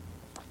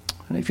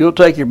And if you'll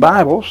take your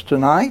Bibles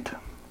tonight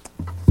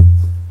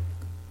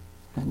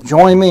and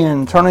join me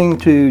in turning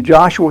to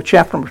Joshua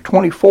chapter number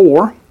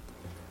 24.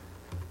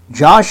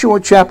 Joshua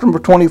chapter number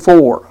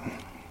 24.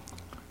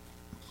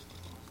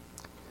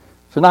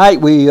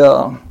 Tonight we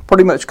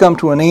pretty much come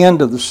to an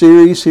end of the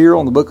series here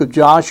on the book of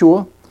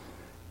Joshua.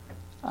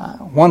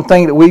 One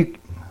thing that we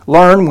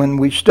learn when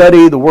we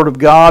study the Word of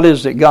God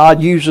is that God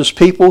uses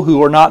people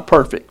who are not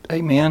perfect.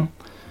 Amen.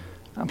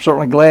 I'm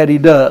certainly glad He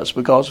does,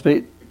 because if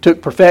it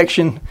took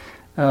perfection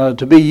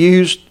to be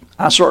used,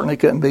 I certainly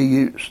couldn't be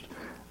used.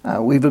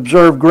 We've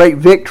observed great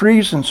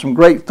victories and some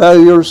great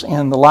failures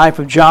in the life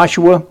of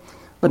Joshua,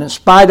 but in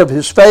spite of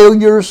his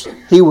failures,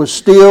 he was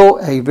still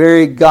a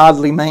very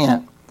godly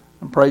man.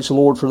 And praise the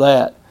Lord for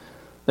that.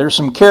 There are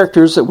some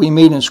characters that we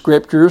meet in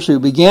Scriptures who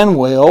begin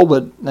well,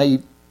 but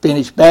they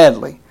finish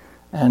badly.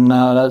 And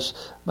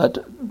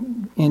but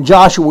in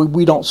Joshua,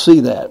 we don't see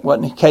that.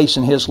 Wasn't the case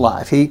in his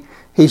life.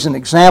 He's an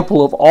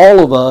example of all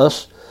of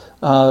us.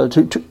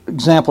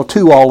 Example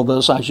to all of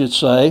us, I should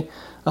say,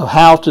 of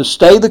how to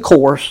stay the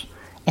course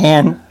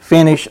and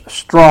finish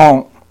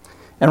strong.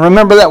 And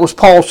remember, that was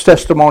Paul's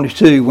testimony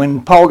too.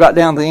 When Paul got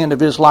down to the end of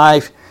his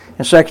life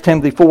in 2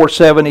 Timothy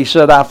 4:7, he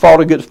said, "I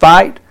fought a good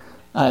fight,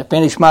 I have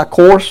finished my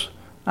course,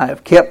 I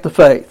have kept the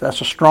faith."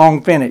 That's a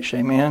strong finish,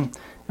 amen.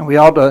 And we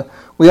ought to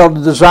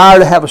desire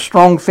to have a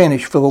strong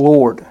finish for the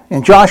Lord.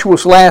 In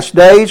Joshua's last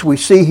days, we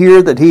see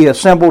here that he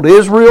assembled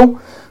Israel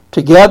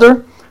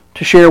together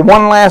to share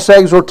one last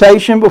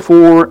exhortation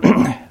before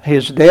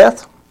his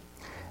death.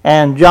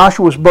 And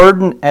Joshua's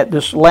burden at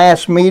this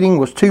last meeting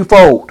was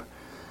twofold.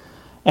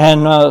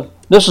 And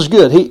this is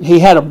good. He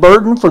had a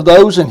burden for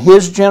those in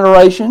his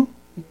generation,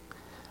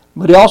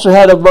 but he also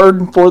had a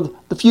burden for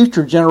the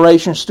future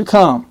generations to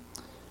come.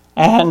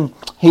 And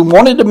he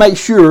wanted to make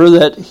sure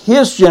that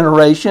his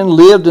generation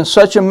lived in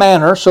such a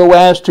manner so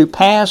as to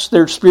pass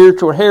their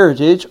spiritual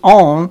heritage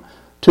on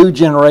to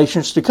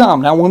generations to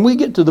come. Now, when we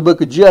get to the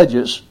book of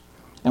Judges,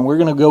 and we're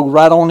going to go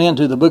right on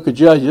into the book of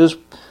Judges,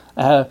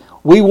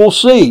 we will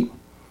see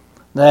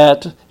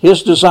that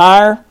his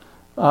desire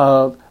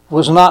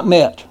was not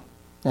met.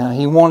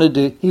 He wanted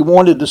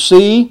to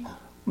see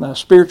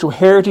spiritual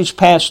heritage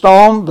passed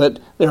on, but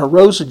there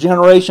arose a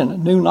generation that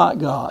knew not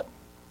God.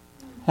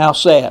 How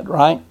sad,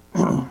 right?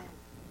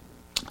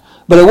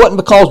 But it wasn't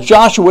because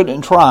Joshua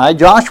didn't try.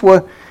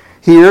 Joshua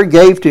here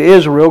gave to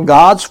Israel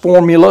God's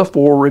formula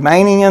for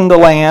remaining in the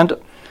land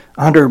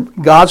under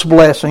God's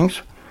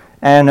blessings.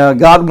 And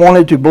God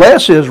wanted to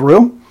bless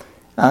Israel.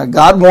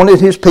 God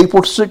wanted His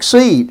people to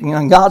succeed.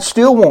 God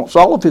still wants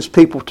all of His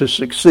people to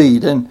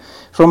succeed. And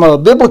from a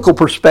biblical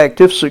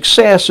perspective,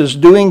 success is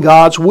doing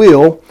God's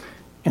will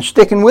and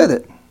sticking with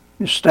it.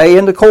 You stay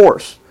in the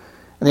course.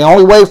 And the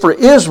only way for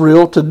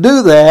Israel to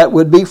do that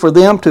would be for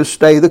them to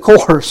stay the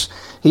course.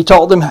 He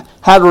taught them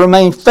how to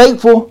remain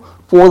faithful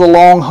for the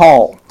long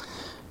haul.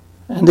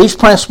 And these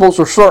principles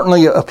are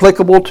certainly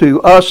applicable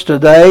to us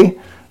today.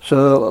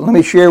 So let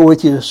me share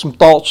with you some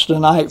thoughts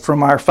tonight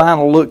from our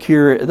final look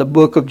here at the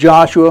book of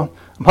Joshua.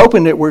 I'm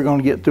hoping that we're going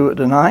to get through it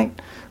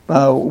tonight.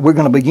 We're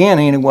going to begin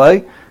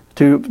anyway.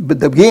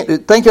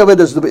 Think of it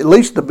as at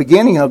least the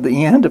beginning of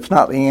the end, if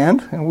not the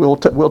end. And we'll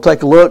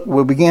take a look.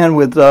 We'll begin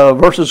with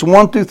verses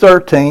 1 through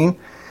 13,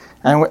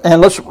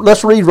 and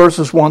let's read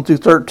verses 1 through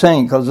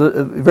 13 because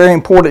it's very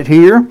important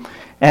here.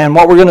 And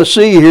what we're going to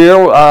see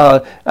here,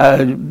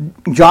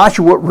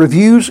 Joshua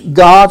reviews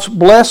God's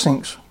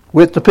blessings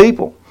with the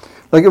people.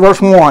 Look at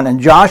verse 1. "And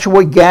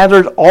Joshua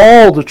gathered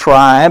all the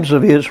tribes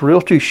of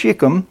Israel to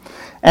Shechem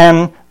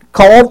and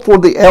called for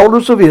the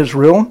elders of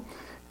Israel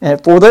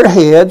and for their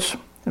heads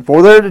and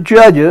for their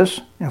judges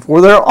and for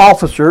their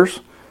officers,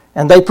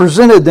 and they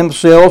presented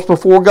themselves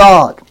before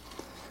God.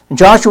 And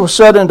Joshua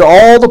said unto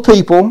all the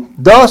people,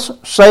 Thus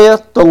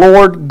saith the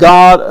Lord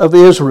God of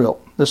Israel."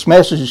 This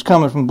message is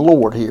coming from the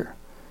Lord here.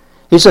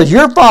 He says,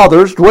 "Your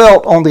fathers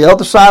dwelt on the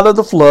other side of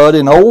the flood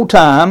in old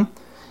time,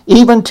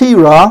 even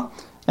Terah,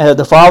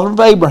 the father of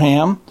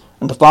Abraham,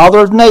 and the father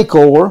of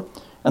Nachor,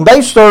 and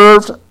they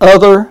served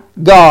other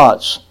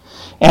gods.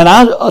 And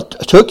I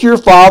took your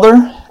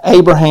father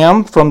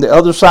Abraham from the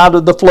other side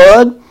of the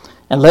flood,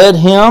 and led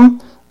him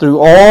through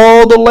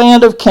all the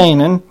land of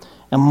Canaan,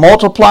 and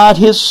multiplied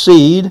his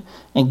seed,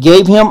 and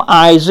gave him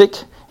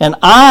Isaac. And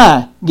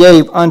I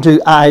gave unto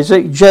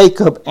Isaac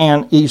Jacob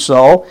and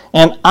Esau,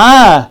 and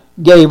I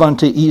gave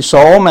unto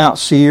Esau Mount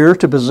Seir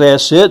to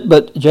possess it,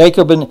 but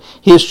Jacob and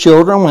his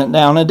children went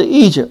down into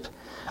Egypt.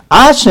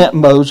 I sent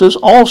Moses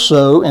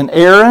also and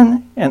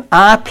Aaron, and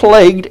I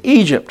plagued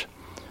Egypt,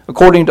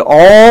 according to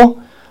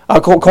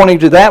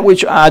that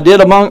which I did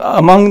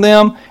among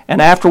them,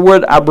 and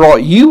afterward I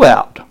brought you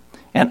out,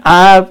 and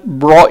I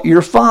brought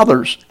your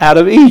fathers out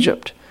of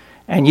Egypt.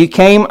 And ye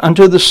came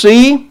unto the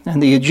sea,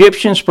 and the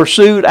Egyptians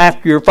pursued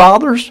after your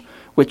fathers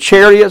with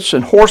chariots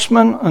and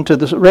horsemen unto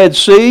the Red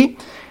Sea.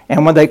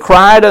 And when they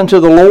cried unto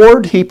the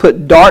Lord, He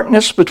put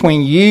darkness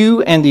between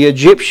you and the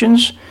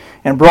Egyptians,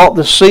 and brought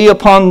the sea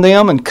upon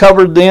them and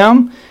covered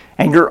them.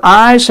 And your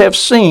eyes have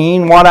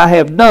seen what I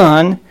have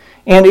done,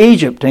 in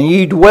Egypt, and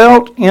ye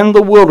dwelt in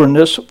the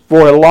wilderness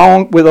for a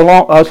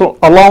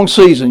long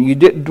season. You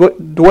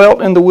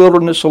dwelt in the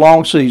wilderness a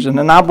long season.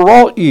 And I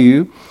brought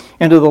you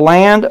into the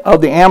land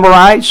of the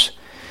Amorites,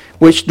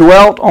 which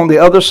dwelt on the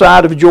other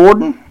side of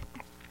Jordan.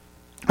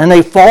 And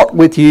they fought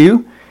with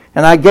you,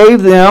 and I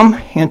gave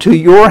them into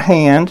your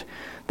hand,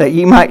 that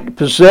ye might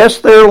possess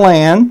their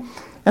land,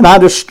 and I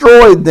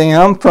destroyed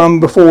them from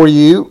before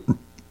you.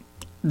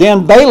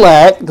 Then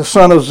Balak, the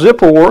son of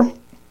Zippor,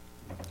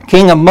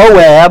 king of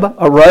Moab,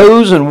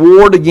 arose and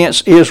warred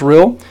against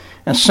Israel,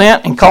 and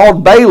sent and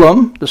called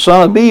Balaam, the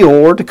son of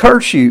Beor, to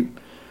curse you.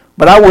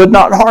 But I would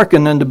not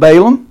hearken unto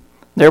Balaam,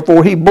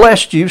 therefore he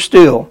blessed you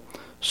still.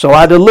 So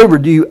I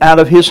delivered you out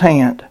of his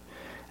hand.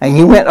 And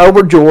he went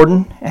over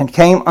Jordan, and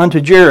came unto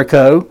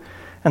Jericho,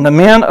 and the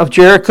men of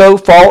Jericho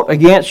fought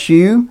against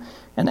you,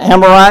 and the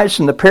Amorites,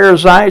 and the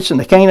Perizzites, and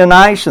the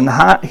Canaanites, and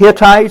the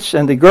Hittites,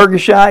 and the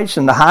Girgashites,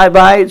 and the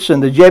Hivites,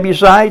 and the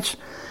Jebusites,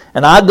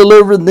 and I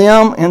delivered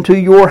them into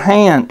your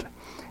hand.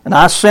 And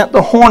I sent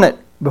the hornet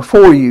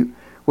before you,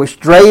 which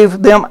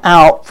drave them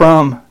out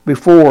from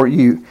before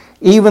you,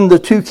 even the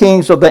 2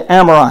 kings of the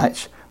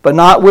Amorites, but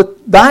not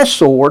with thy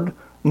sword,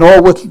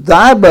 nor with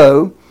thy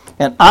bow.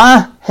 And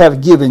I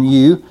have given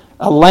you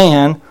a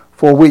land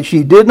for which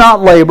ye did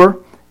not labor,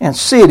 and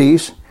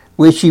cities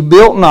which ye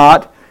built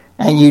not,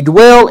 and ye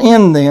dwell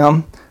in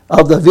them,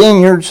 of the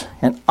vineyards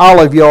and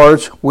olive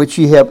yards which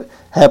ye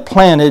have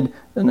planted,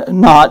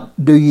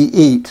 not do ye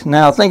eat.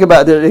 Now think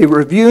about that. They're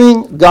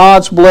reviewing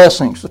God's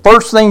blessings. The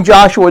first thing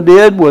Joshua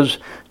did was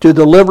to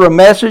deliver a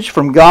message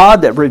from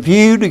God that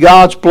reviewed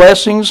God's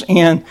blessings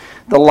in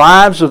the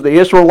lives of the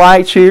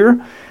Israelites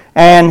here.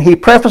 And he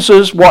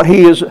prefaces what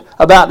he is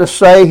about to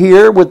say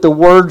here with the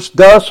words,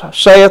 "Thus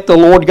saith the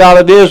Lord God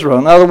of Israel."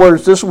 In other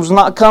words, this was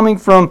not coming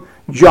from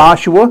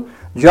Joshua.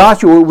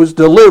 Joshua was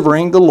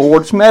delivering the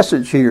Lord's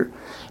message here.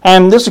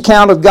 And this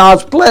account of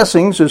God's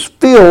blessings is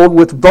filled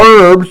with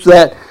verbs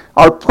that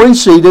are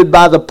preceded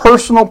by the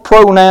personal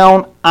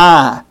pronoun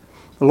I.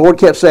 The Lord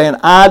kept saying,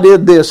 I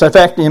did this. In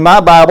fact, in my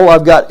Bible,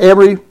 I've got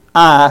every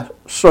I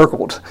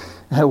circled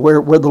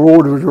where the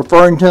Lord was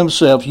referring to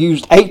himself,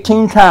 used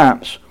 18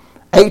 times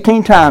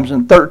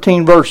in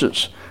 13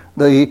 verses,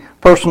 the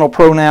personal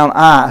pronoun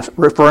I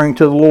referring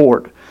to the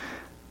Lord.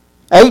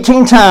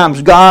 18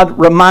 times God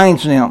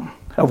reminds them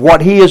of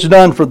what he has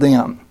done for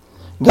them.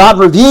 God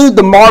reviewed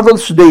the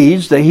marvelous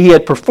deeds that he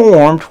had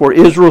performed for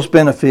Israel's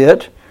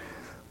benefit.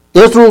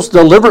 Israel's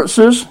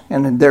deliverances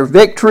and their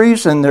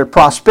victories and their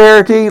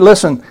prosperity,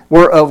 listen,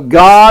 were of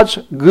God's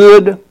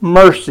good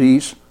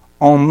mercies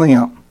on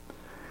them.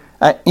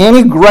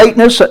 Any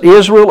greatness that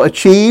Israel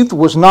achieved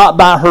was not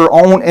by her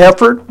own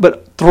effort,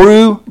 but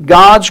through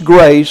God's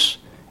grace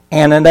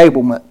and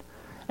enablement.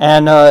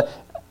 And the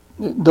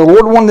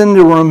Lord wanted them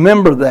to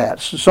remember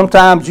that. So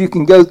sometimes you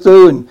can go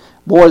through and,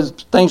 boy,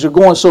 things are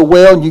going so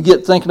well, and you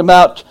get thinking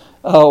about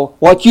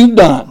what you've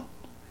done,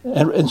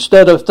 and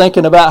instead of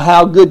thinking about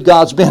how good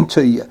God's been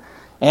to you.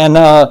 And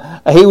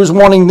he was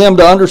wanting them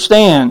to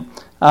understand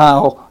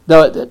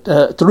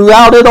that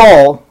throughout it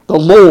all, the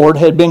Lord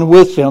had been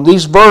with them.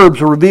 These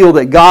verbs reveal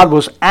that God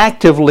was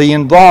actively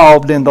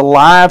involved in the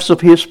lives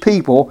of his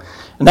people,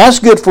 and that's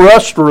good for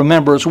us to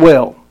remember as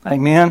well.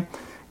 Amen.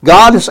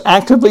 God is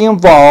actively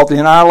involved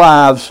in our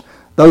lives,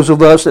 those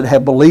of us that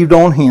have believed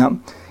on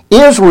him.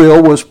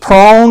 Israel was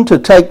prone to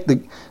take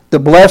the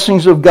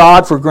blessings of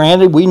God for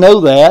granted. We know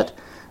that.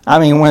 I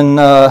mean, when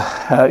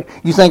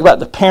you think about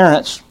the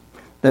parents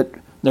that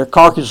their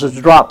carcasses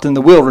dropped in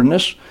the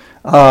wilderness,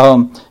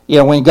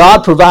 when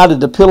God provided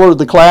the pillar of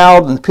the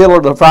cloud and the pillar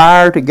of the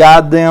fire to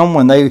guide them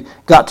when they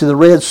got to the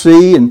Red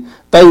Sea, and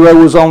Pharaoh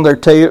was on their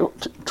trail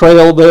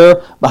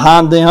there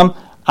behind them.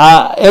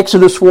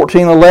 Exodus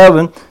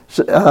 14:11,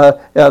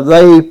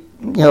 they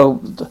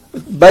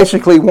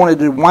basically wanted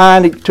to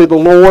whine to the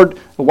Lord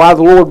why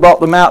the Lord brought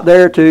them out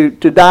there to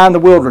die in the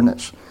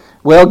wilderness.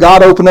 Well,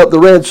 God opened up the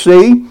Red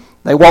Sea.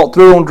 They walked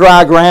through on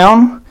dry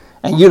ground,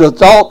 and you'd have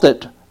thought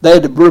that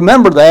they'd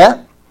remember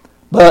that.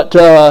 But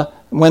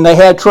when they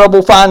had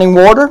trouble finding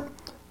water,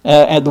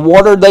 and the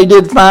water they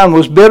did find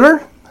was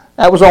bitter,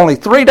 that was only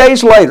 3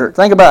 days later.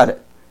 Think about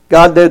it.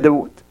 God did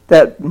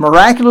that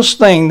miraculous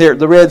thing there at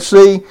the Red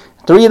Sea.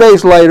 3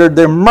 days later,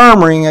 they're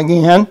murmuring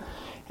again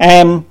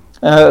and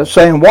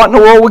saying, what in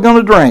the world are we going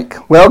to drink?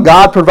 Well,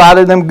 God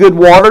provided them good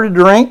water to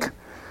drink.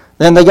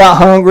 Then they got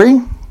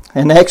hungry.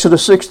 And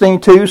Exodus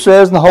 16:2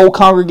 says, the whole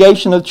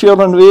congregation of the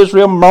children of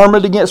Israel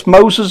murmured against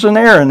Moses and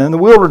Aaron in the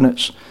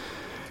wilderness.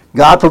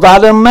 God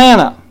provided them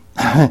manna.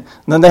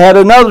 Then they had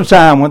another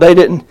time when they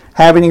didn't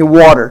have any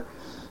water.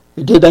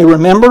 Did they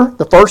remember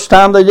the first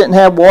time they didn't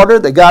have water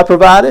that God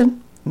provided?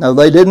 No,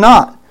 they did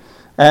not.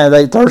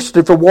 They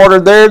thirsted for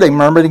water there. They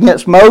murmured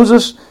against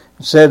Moses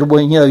and said,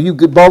 well, you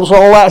brought us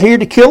all out here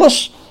to kill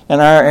us and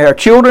our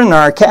children and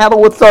our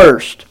cattle with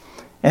thirst.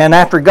 And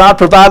after God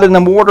provided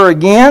them water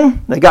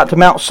again, they got to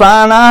Mount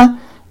Sinai,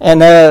 and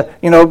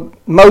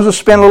Moses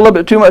spent a little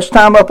bit too much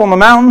time up on the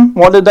mountain.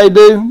 What did they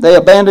do? They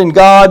abandoned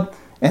God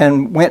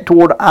and went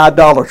toward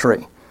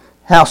idolatry.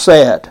 How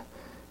sad.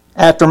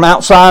 After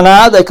Mount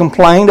Sinai, they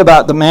complained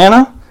about the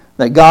manna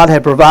that God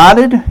had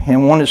provided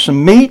and wanted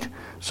some meat.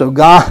 So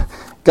God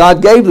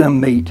gave them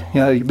meat.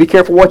 Be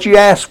careful what you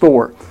ask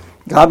for.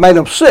 God made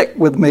them sick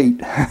with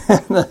meat.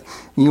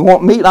 You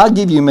want meat? I'll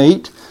give you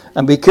meat.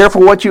 And be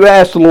careful what you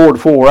ask the Lord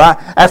for.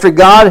 After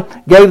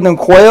God gave them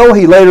quail,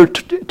 He later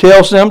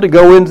tells them to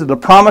go into the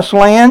promised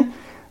land.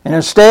 And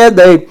instead,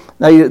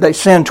 they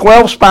sent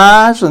 12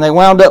 spies, and they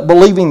wound up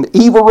believing the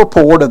evil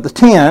report of the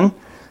 10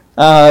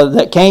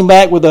 that came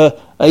back with an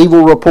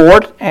evil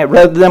report,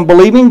 rather than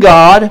believing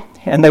God.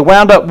 And they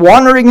wound up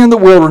wandering in the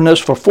wilderness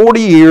for 40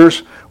 years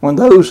when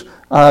those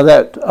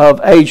that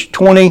of age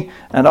 20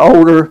 and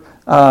older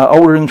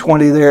than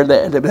 20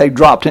 they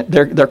dropped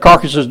their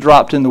carcasses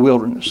dropped in the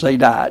wilderness. They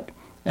died.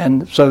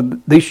 And so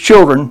these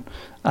children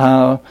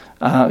got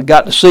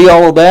to see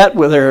all of that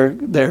with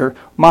their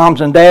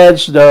moms and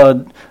dads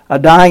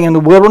dying in the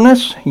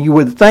wilderness. You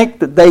would think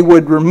that they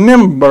would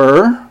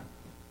remember,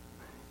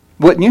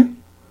 wouldn't you?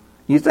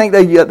 You think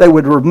they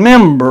would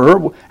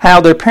remember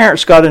how their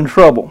parents got in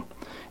trouble.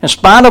 In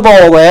spite of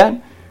all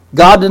that,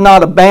 God did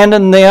not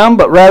abandon them,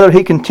 but rather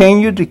He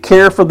continued to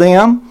care for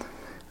them.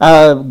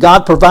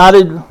 God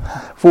provided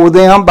for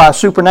them by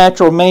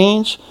supernatural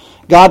means.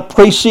 God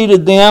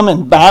preceded them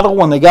in battle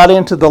when they got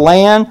into the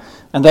land,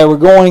 and they were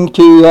going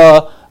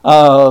to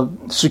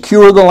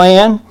secure the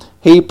land.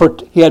 He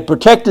had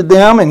protected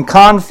them in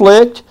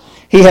conflict.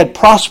 He had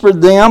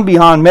prospered them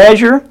beyond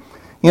measure.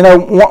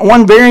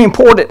 One very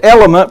important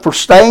element for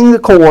staying the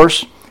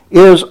course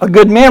is a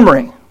good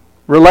memory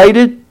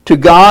related to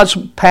God's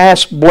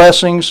past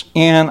blessings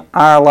in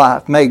our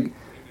life. May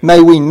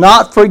we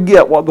not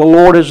forget what the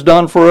Lord has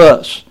done for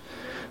us.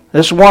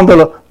 This is one of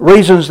the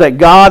reasons that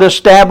God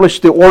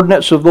established the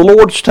ordinance of the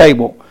Lord's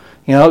table.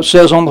 It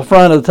says on the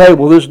front of the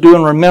table, "This do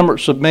in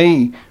remembrance of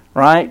me,"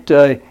 right?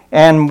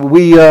 And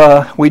we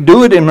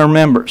do it in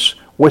remembrance,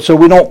 so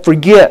we don't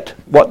forget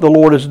what the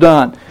Lord has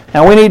done.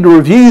 Now we need to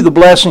review the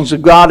blessings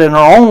of God in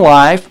our own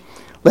life,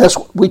 lest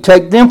we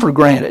take them for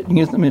granted.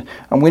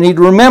 And we need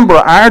to remember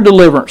our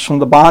deliverance from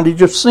the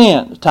bondage of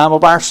sin, the time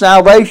of our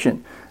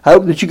salvation. I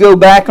hope that you go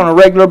back on a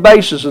regular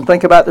basis and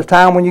think about the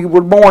time when you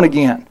were born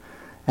again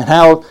and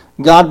how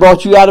God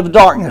brought you out of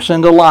darkness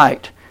into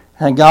light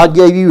and God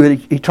gave you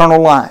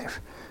eternal life.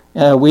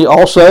 We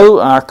also,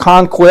 our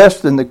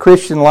conquest in the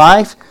Christian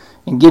life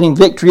and getting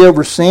victory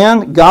over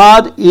sin,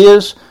 God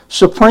is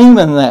supreme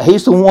in that.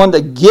 He's the one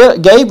that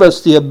gave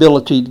us the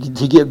ability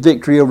to get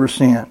victory over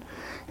sin.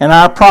 And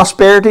our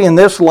prosperity in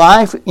this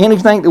life,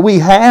 anything that we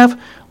have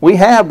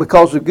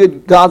because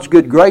of God's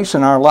good grace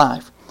in our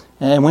life.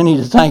 And we need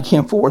to thank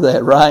Him for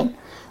that, right?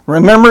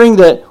 Remembering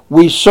that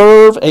we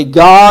serve a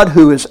God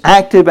who is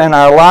active in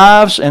our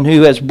lives and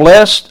who has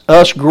blessed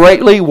us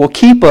greatly will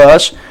keep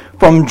us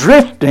from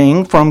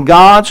drifting from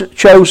God's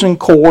chosen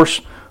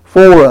course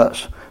for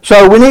us.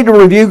 So we need to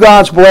review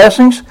God's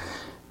blessings.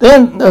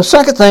 Then the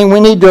second thing, we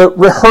need to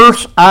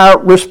rehearse our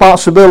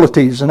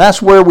responsibilities. And that's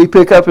where we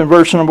pick up in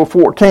verse number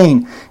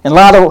 14. In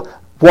light of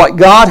what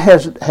God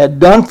had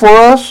done for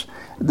us,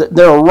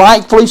 there are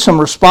rightfully some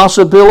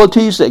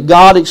responsibilities that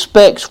God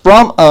expects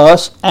from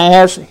us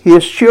as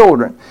His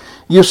children.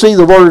 You see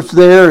the words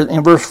there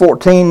in verse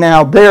 14,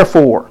 now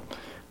therefore.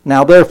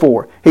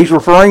 He's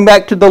referring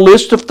back to the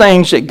list of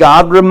things that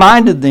God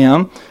reminded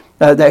them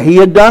that He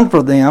had done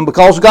for them.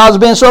 Because God's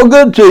been so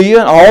good to you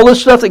and all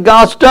this stuff that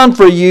God's done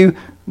for you,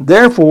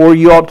 therefore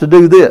you ought to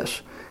do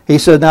this. He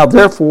said, now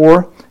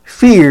therefore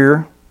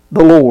fear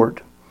the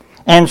Lord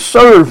and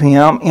serve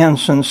Him in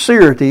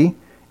sincerity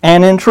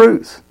and in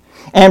truth.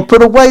 And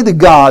put away the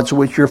gods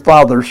which your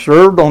fathers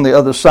served on the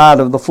other side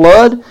of the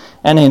flood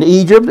and in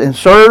Egypt, and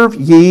serve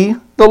ye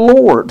the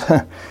Lord.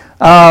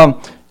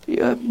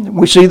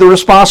 We see the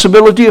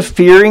responsibility of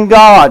fearing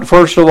God,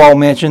 first of all,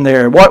 mentioned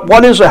there.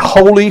 What is a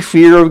holy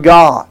fear of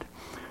God?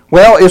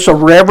 Well, it's a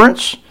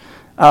reverence,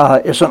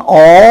 it's an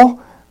awe,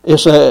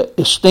 it's an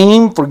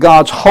esteem for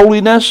God's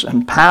holiness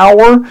and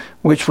power,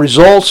 which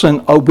results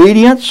in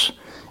obedience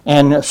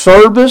and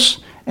service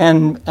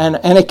and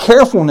a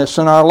carefulness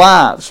in our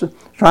lives.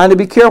 Trying to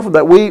be careful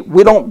that we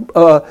don't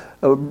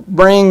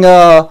bring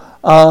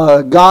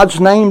God's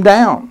name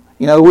down.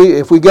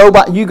 If you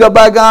go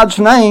by God's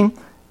name,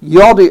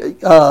 you ought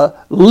to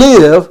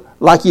live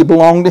like you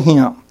belong to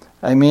Him.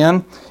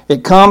 Amen.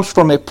 It comes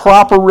from a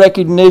proper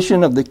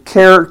recognition of the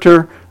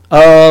character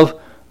of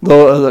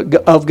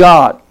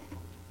God.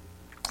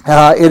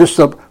 It is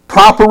the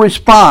proper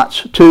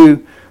response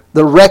to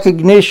the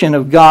recognition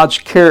of God's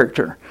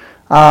character.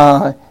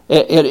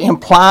 It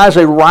implies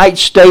a right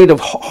state of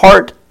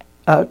heart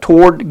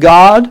toward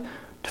God.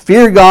 To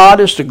fear God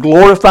is to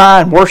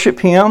glorify and worship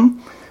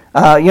Him.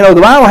 The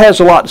Bible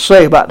has a lot to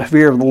say about the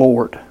fear of the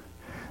Lord.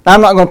 Now,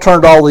 I'm not going to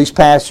turn to all these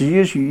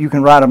passages. You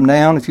can write them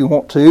down if you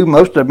want to.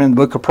 Most of them in the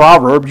book of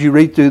Proverbs. You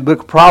read through the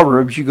book of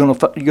Proverbs, you're going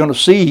to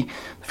see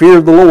fear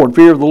of the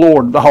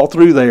Lord all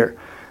through there.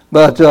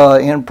 But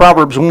in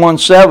Proverbs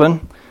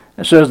 1:7,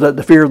 it says that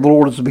the fear of the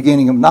Lord is the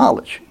beginning of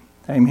knowledge.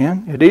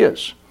 Amen. It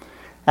is.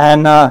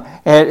 And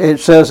it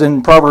says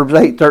in Proverbs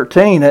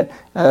 8:13 that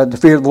the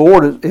fear of the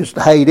Lord is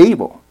to hate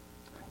evil.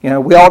 You know,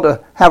 we ought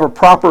to have a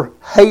proper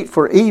hate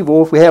for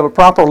evil. If we have a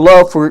proper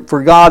love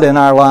for God in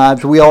our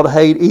lives, we ought to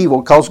hate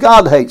evil because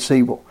God hates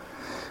evil.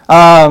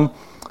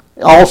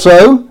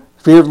 Also,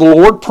 fear of the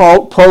Lord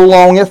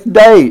prolongeth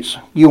days.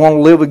 You want to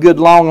live a good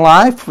long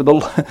life?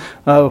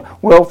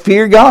 Well,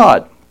 fear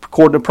God,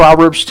 according to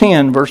Proverbs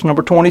 10, verse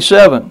number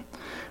 27.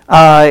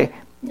 The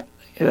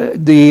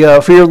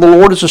fear of the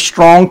Lord is a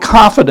strong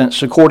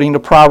confidence, according to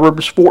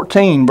Proverbs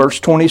 14, verse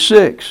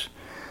 26.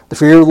 The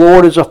fear of the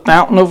Lord is a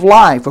fountain of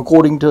life,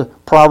 according to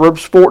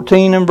Proverbs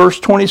 14 and verse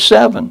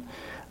 27.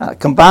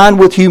 Combined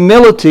with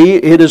humility,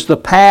 it is the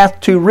path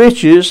to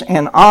riches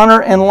and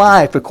honor and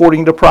life,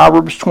 according to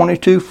Proverbs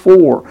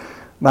 22:4.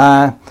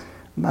 By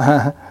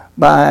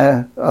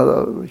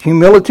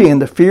humility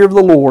and the fear of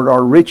the Lord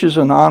are riches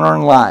and honor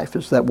and life,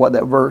 is that what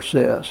that verse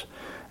says.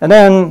 And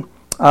then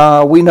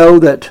we know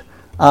that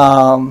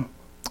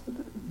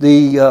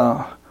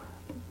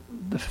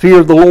the fear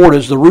of the Lord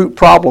is the root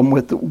problem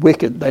with the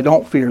wicked. They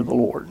don't fear the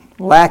Lord.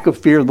 Lack of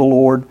fear of the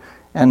Lord,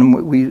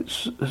 and we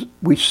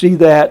see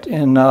that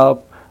in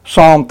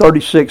Psalm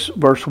 36,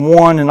 verse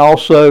 1, and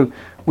also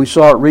we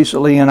saw it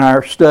recently in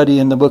our study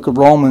in the book of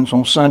Romans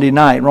on Sunday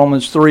night,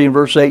 Romans 3 and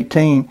verse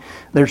 18.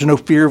 There's no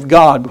fear of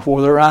God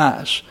before their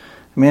eyes.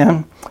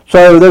 Amen?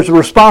 So there's a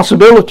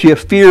responsibility of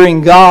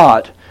fearing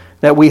God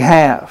that we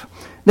have.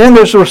 Then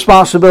there's the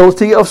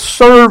responsibility of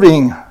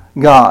serving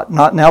God.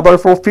 Now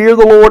therefore fear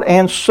the Lord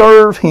and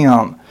serve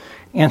Him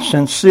in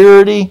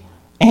sincerity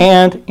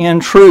and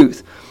in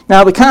truth.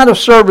 Now the kind of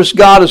service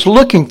God is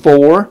looking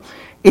for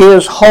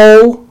is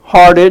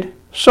wholehearted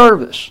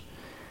service.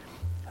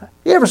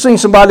 You ever seen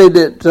somebody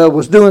that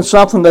was doing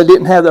something they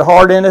didn't have their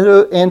heart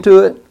into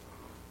it?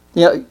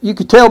 You know, you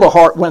could tell the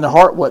heart when the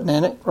heart wasn't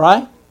in it,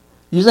 right?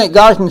 You think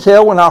God can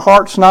tell when our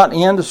heart's not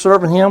into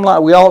serving Him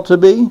like we ought to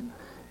be?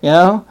 You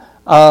know?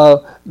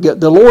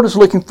 The Lord is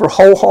looking for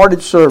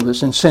wholehearted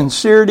service and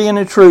sincerity and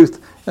in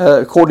truth,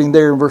 according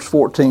there in verse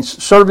 14.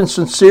 Serving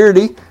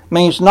sincerity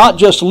means not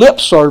just lip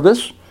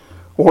service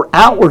or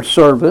outward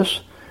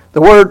service.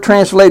 The word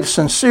translated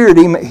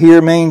sincerity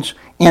here means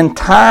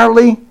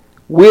entirely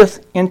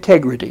with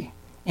integrity.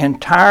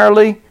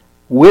 Entirely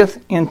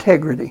with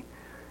integrity.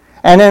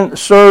 And then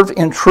serve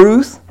in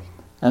truth.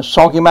 That's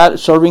talking about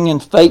serving in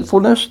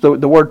faithfulness.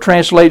 The word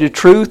translated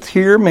truth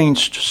here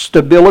means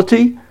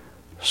stability,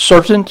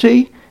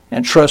 certainty,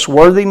 and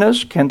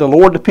trustworthiness. Can the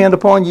Lord depend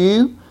upon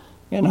you?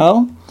 You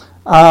know.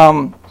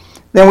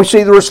 Then we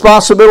see the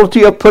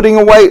responsibility of putting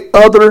away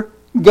other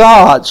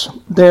gods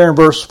there in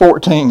verse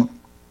 14.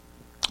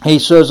 He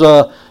says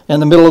in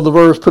the middle of the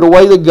verse, put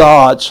away the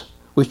gods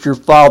which your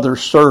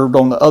fathers served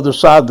on the other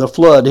side of the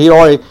flood. He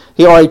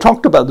already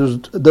talked about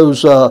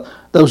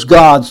those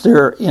gods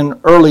there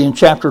early in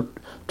chapter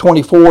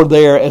 24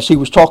 there, as he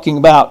was talking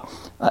about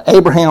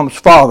Abraham's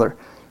father.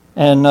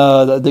 And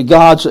the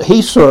gods that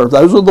he served,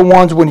 those are the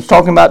ones when he's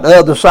talking about the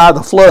other side of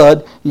the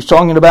flood. He's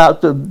talking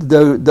about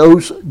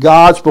those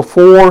gods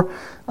before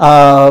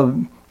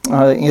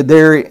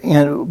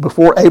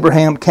before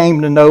Abraham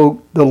came to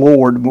know the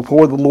Lord,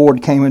 before the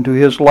Lord came into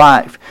his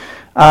life.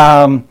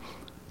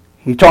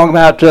 He's talking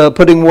about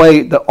putting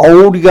away the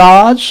old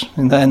gods,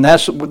 and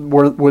that's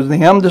with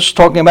them. This is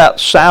talking about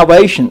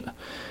salvation.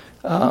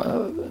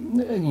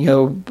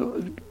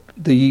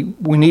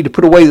 We need to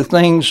put away the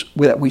things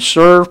that we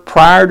serve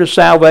prior to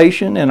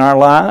salvation in our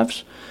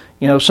lives.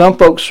 You know, some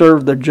folks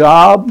serve their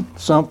job,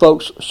 some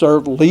folks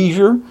serve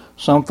leisure,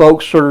 some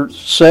folks serve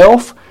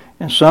self,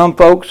 and some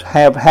folks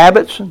have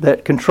habits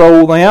that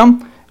control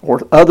them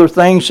or other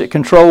things that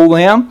control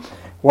them.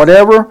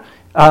 Whatever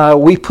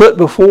we put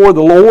before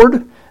the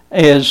Lord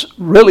is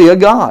really a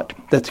God.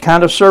 That's the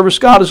kind of service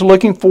God is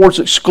looking for. Is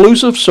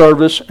exclusive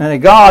service, and a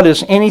God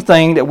is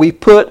anything that we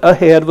put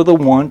ahead of the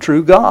one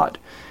true God.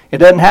 It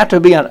doesn't have to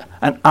be an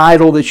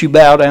idol that you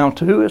bow down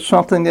to. It's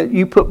something that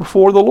you put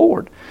before the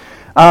Lord.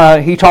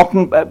 He talked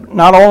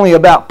not only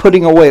about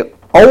putting away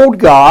old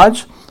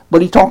gods,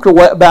 but he talked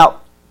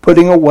about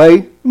putting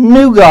away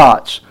new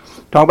gods.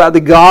 Talk about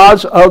the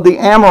gods of the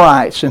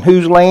Amorites in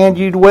whose land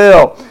you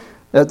dwell.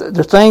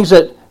 The things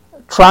that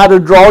try to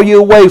draw you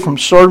away from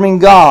serving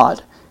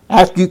God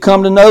after you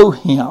come to know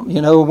Him.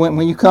 You know,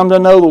 when you come to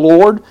know the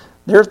Lord,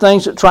 there are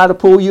things that try to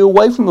pull you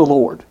away from the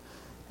Lord.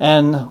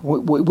 And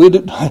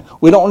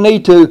we don't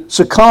need to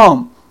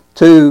succumb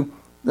to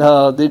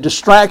the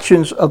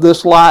distractions of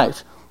this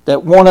life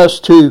that want us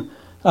to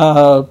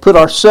put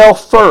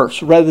ourselves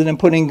first rather than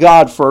putting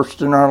God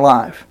first in our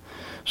life.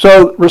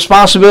 So,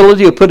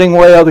 responsibility of putting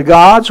away other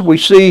gods. We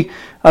see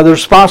the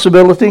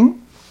responsibility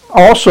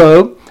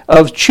also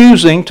of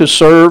choosing to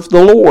serve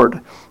the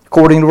Lord.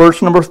 According to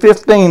verse number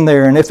 15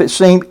 there, and if it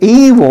seem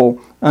evil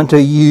unto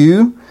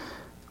you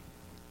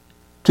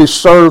to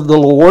serve the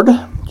Lord,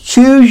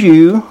 choose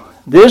you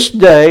this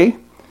day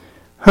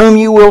whom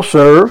you will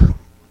serve,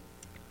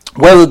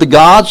 whether the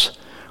gods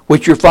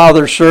which your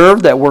fathers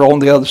served that were on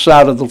the other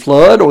side of the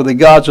flood, or the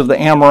gods of the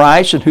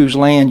Amorites in whose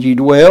land ye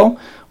dwell.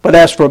 But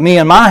as for me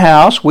and my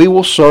house, we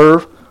will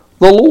serve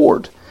the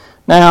Lord.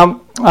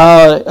 Now,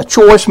 a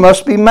choice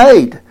must be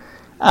made.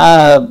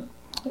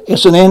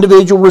 It's an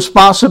individual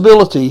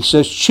responsibility. He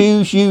says,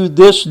 choose you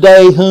this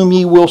day whom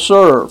ye will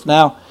serve.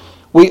 Now,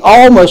 we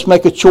all must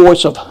make a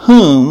choice of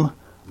whom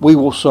we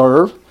will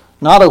serve,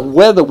 not of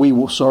whether we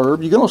will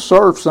serve. You're going to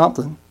serve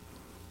something.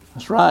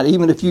 That's right.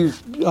 Even if you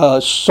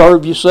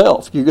serve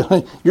yourself, you're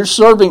going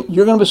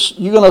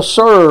to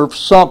serve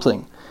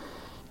something.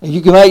 And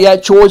you can make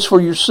that choice for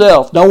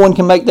yourself. No one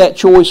can make that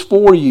choice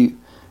for you.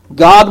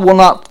 God will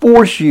not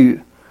force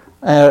you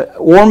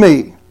or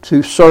me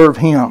to serve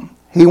Him.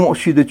 He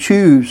wants you to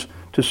choose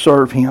to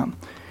serve Him.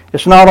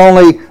 It's not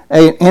only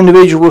an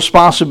individual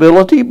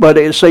responsibility, but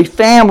it's a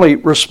family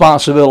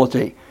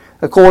responsibility.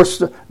 Of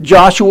course,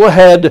 Joshua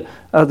had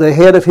the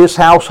head of his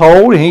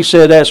household, and he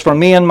said, as for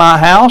me and my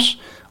house,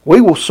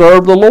 we will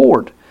serve the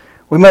Lord.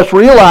 We must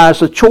realize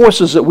the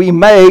choices that we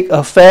make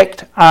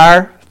affect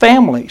our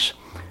families.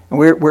 And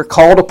we're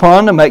called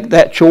upon to make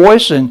that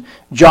choice, and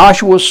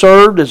Joshua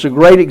served as a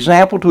great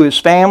example to his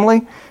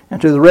family and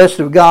to the rest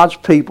of God's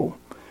people.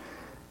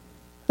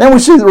 Then we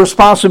see the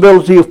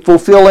responsibility of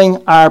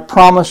fulfilling our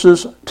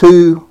promises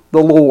to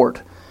the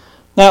Lord.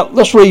 Now,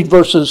 let's read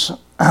verse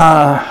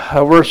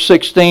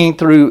 16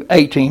 through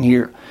 18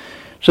 here.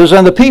 It says,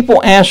 and the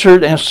people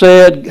answered and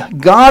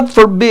said, God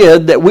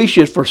forbid that we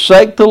should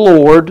forsake the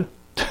Lord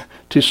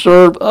to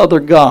serve other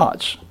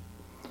gods.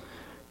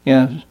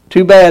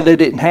 Too bad they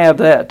didn't have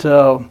that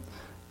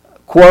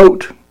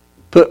quote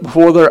put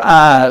before their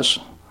eyes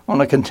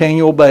on a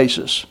continual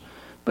basis,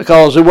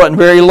 because it wasn't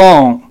very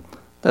long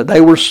that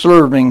they were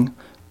serving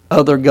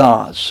other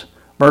gods.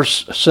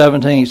 Verse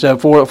 17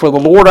 said, For the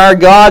Lord our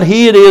God,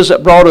 He it is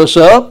that brought us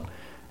up,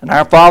 and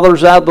our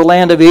fathers out of the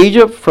land of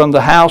Egypt, from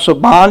the house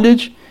of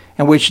bondage,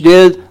 and which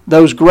did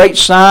those great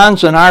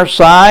signs in our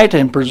sight,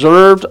 and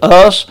preserved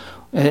us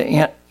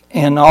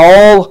in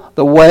all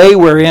the way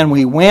wherein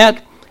we went,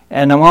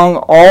 and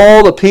among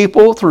all the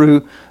people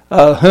through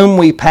whom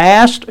we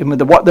passed.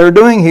 And what they're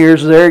doing here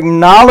is they're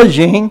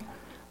acknowledging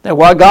that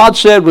what God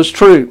said was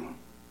true.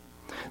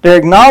 They're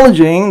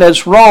acknowledging that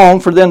it's wrong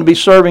for them to be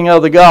serving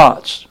other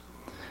gods.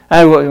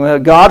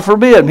 And God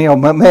forbid, may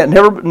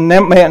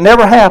it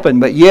never happen,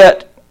 but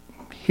yet,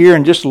 here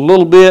in just a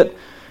little bit,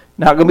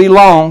 not going to be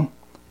long,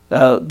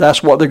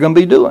 that's what they're going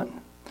to be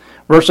doing.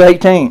 Verse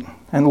 18,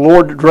 and the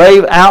Lord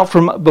drave out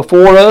from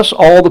before us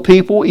all the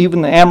people,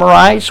 even the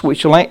Amorites,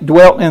 which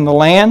dwelt in the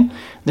land.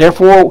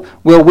 Therefore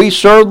will we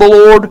serve the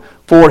Lord,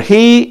 for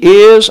He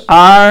is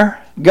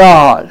our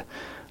God.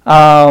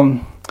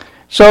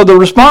 So the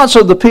response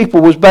of the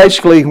people was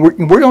basically, we're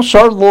going to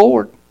serve the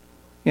Lord.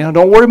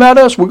 Don't worry about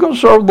us. We're going to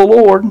serve the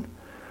Lord.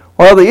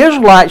 Well, the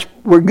Israelites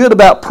were good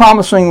about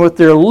promising with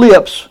their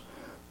lips,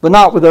 but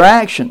not with their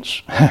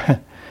actions.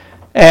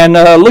 And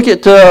look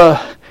at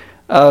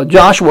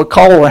Joshua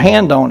call a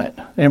hand on it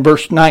in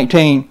verse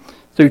 19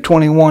 through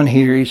 21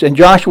 here. He said, and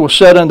Joshua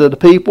said unto the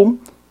people,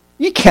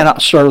 you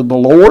cannot serve the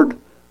Lord,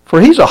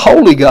 for He's a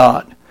holy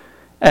God.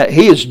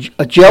 He is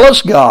a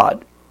jealous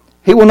God.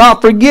 He will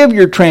not forgive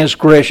your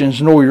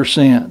transgressions nor your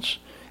sins.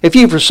 If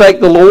you forsake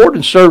the Lord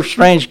and serve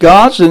strange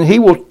gods, then He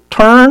will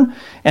turn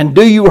and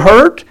do you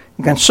hurt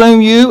and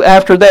consume you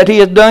after that He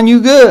has done you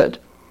good.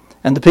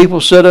 And the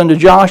people said unto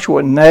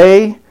Joshua,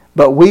 nay,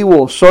 but we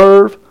will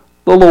serve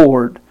the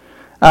Lord.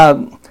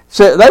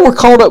 So they were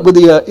caught up with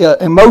the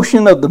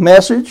emotion of the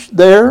message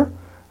there.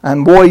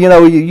 And boy,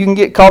 you can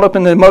get caught up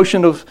in the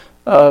emotion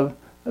of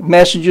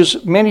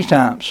messages many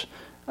times.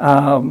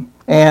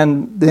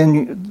 And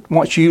then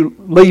once you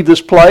leave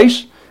this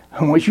place,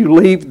 once you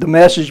leave the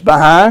message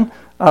behind,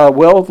 a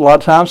lot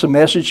of times the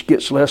message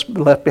gets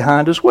left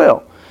behind as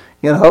well.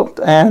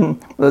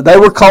 And they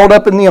were caught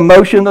up in the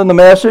emotion of the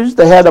message.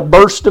 They had a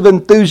burst of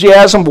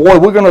enthusiasm. Boy,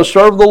 we're going to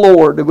serve the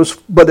Lord.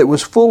 But it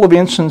was full of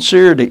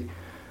insincerity.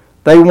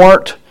 They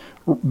weren't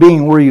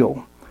being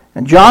real.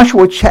 And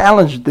Joshua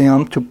challenged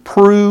them to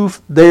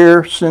prove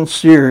their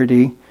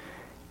sincerity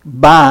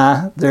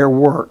by their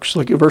works.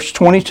 Look at verse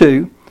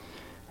 22.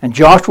 And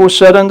Joshua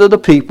said unto the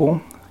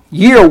people,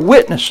 ye are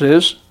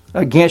witnesses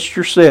against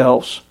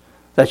yourselves,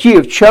 that ye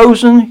have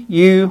chosen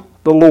you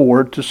the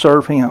Lord to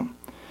serve Him.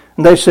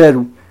 And they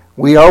said,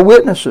 we are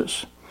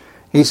witnesses.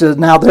 He says,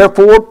 now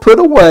therefore put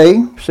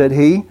away, said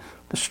he,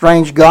 the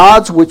strange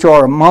gods which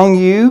are among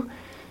you,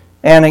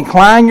 and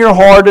incline your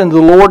heart unto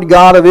the Lord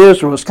God of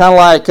Israel. It's kind of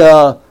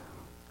like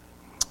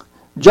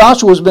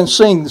Joshua's been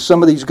seeing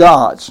some of these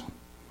gods.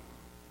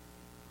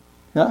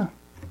 Yeah,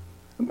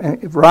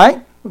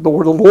 right? The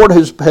Lord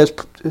has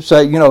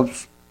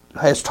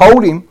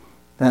told him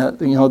that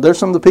there's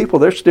some of the people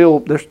they're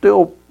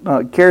still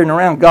carrying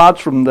around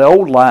gods from the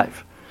old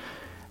life,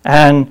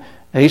 and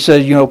he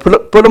says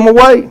put them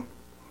away,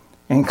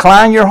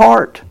 incline your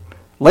heart,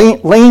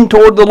 lean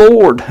toward the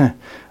Lord.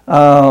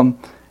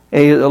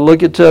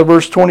 Look at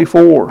verse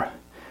 24.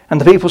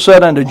 And the people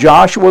said unto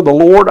Joshua, the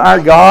Lord our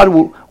God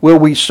will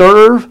we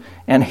serve,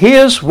 and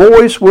His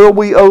voice will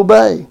we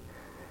obey.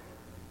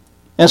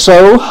 And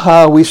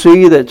so we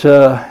see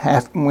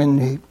that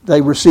when they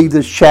received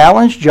this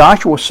challenge,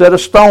 Joshua set a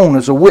stone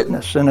as a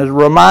witness and as a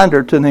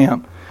reminder to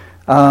them.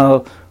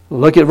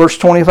 Look at verse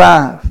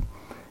 25.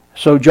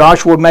 So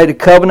Joshua made a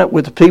covenant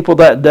with the people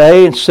that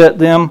day and set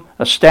them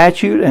a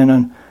statute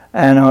and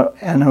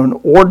an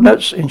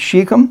ordinance in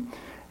Shechem.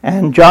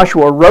 And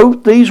Joshua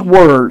wrote these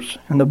words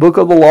in the book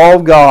of the law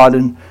of God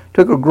and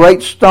took a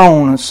great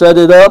stone and set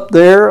it up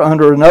there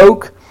under an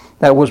oak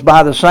that was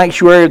by the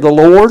sanctuary of the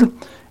Lord.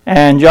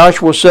 And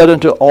Joshua said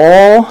unto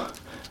all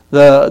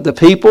the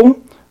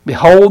people,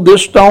 Behold,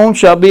 this stone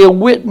shall be a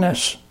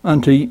witness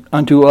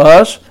unto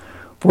us,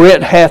 for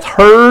it hath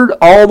heard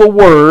all the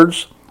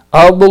words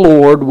of the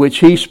Lord which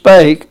he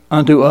spake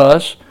unto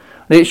us.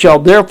 It shall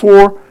be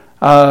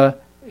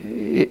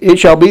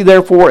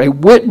therefore a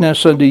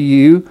witness unto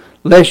you,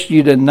 lest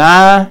you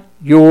deny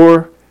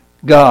your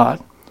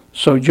God.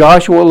 So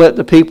Joshua let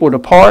the people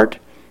depart,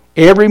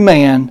 every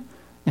man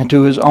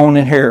into his own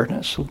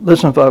inheritance.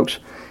 Listen, folks,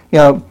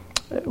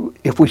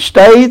 if we're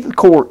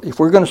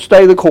going to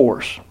stay the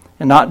course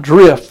and not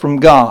drift from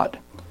God,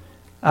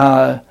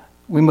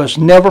 we must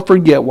never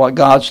forget what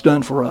God's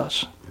done for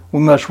us. We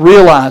must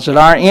realize that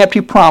our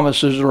empty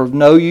promises are of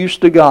no use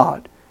to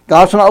God.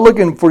 God's not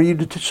looking for you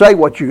to say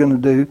what you're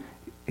going to do.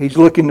 He's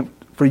looking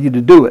for you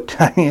to do it.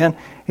 Amen.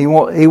 He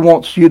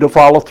wants you to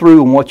follow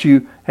through on what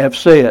you have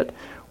said.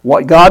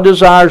 What God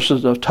desires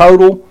is a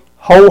total,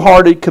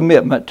 wholehearted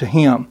commitment to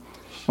Him.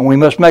 And we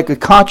must make a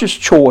conscious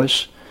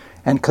choice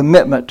and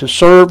commitment to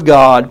serve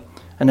God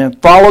and then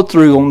follow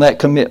through on that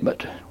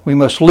commitment. We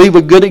must leave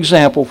a good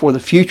example for the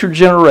future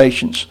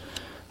generations.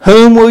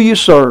 Whom will you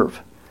serve?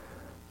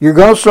 You're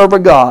going to serve a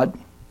God.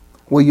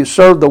 Will you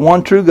serve the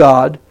one true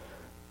God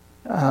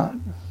no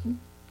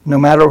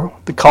matter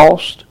the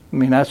cost? I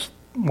mean, that's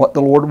what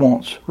the Lord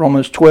wants.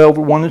 Romans 12,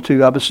 1 and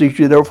 2. I beseech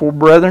you therefore,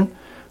 brethren,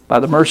 by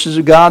the mercies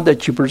of God,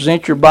 that you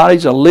present your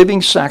bodies a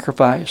living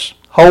sacrifice,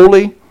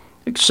 holy,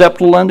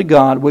 acceptable unto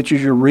God, which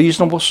is your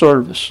reasonable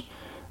service.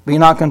 Be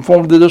not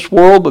conformed to this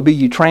world, but be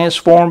ye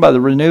transformed by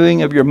the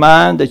renewing of your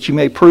mind, that you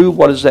may prove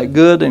what is that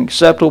good and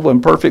acceptable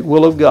and perfect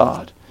will of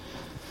God.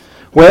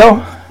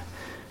 Well,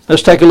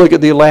 let's take a look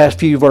at the last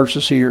few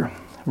verses here.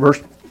 Verse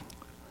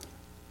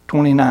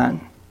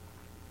 29.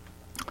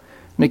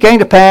 And it came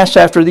to pass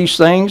after these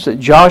things that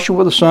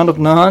Joshua the son of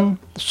Nun,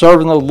 the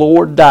servant of the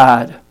Lord,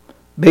 died,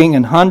 being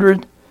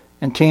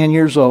 110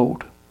 years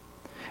old.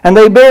 And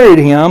they buried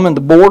him in the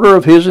border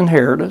of his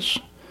inheritance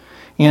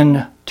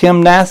in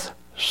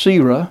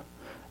Timnath-Serah,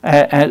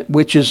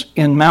 which is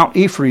in Mount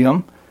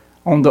Ephraim,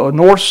 on the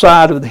north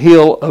side of the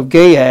hill of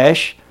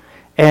Gaash.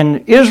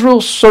 And Israel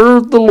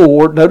served the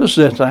Lord, notice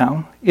this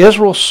now,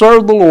 Israel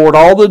served the Lord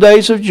all the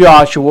days of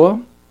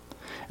Joshua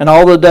and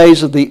all the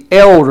days of the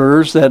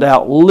elders that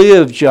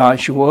outlived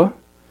Joshua,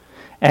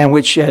 and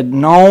which had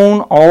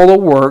known all the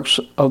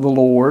works of the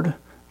Lord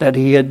that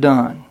he had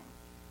done.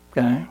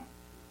 Okay?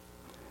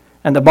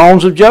 And the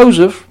bones of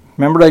Joseph,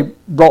 remember they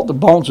brought the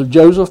bones of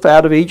Joseph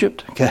out of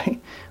Egypt? Okay.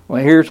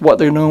 Well, here's what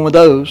they're doing with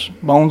those.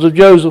 Bones of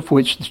Joseph,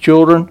 which the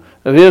children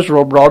of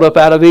Israel brought up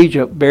out of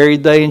Egypt,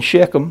 buried they in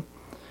Shechem,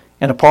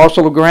 in a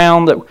parcel of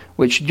ground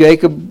which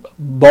Jacob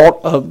bought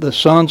of the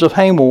sons of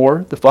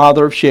Hamor, the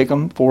father of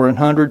Shechem, for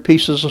 100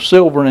 pieces of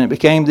silver, and it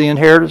became the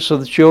inheritance of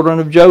the children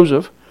of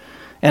Joseph.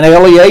 And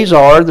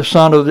Eleazar, the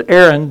son of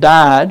Aaron,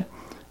 died,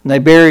 and they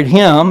buried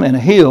him in a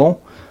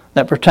hill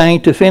that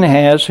pertained to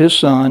Phinehas, his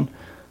son,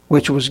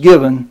 which was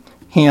given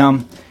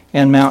him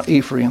in Mount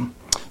Ephraim.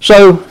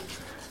 So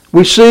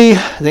we see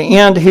the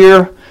end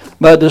here,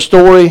 but the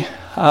story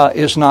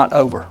is not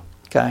over.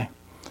 Okay.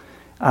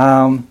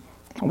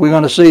 We're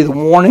going to see the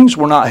warnings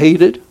were not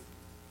heeded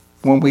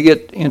when we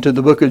get into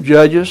the book of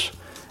Judges,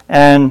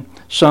 and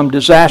some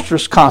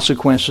disastrous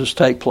consequences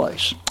take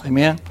place.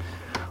 Amen.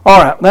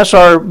 All right, that's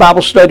our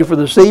Bible study for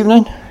this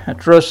evening. I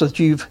trust that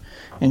you've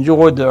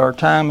enjoyed our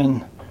time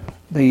in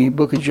the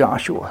book of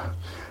Joshua.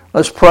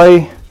 Let's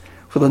pray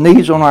for the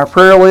needs on our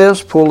prayer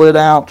list. Pull it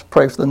out,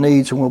 pray for the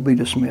needs, and we'll be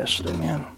dismissed. Amen.